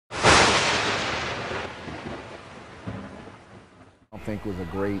don't think was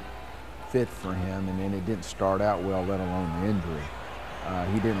a great fit for him, and then it didn't start out well, let alone the injury.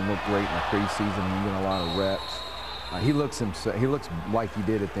 He didn't look great in the preseason. He didn't get a lot of reps. He looks like he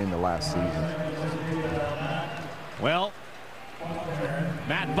did at the end of last season. Well,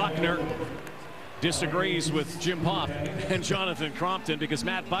 Matt Bucknor disagrees with Jim Popp and Jonathan Crompton, because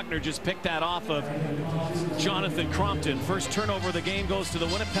Matt Bucknor just picked that off of Jonathan Crompton. First turnover of the game goes to the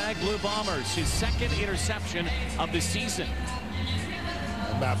Winnipeg Blue Bombers, his second interception of the season.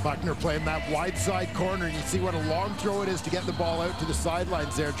 And Matt Bucknor playing that wide side corner, and you see what a long throw it is to get the ball out to the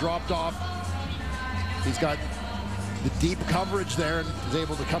sidelines there, dropped off. He's got the deep coverage there and is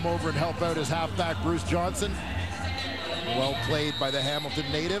able to come over and help out his halfback Bruce Johnson. Well played by the Hamilton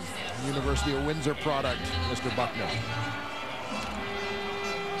native, University of Windsor product, Mr. Bucknor.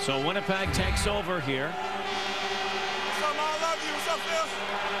 So Winnipeg takes over here. What's up, I love you. What's up,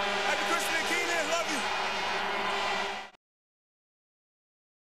 Phil?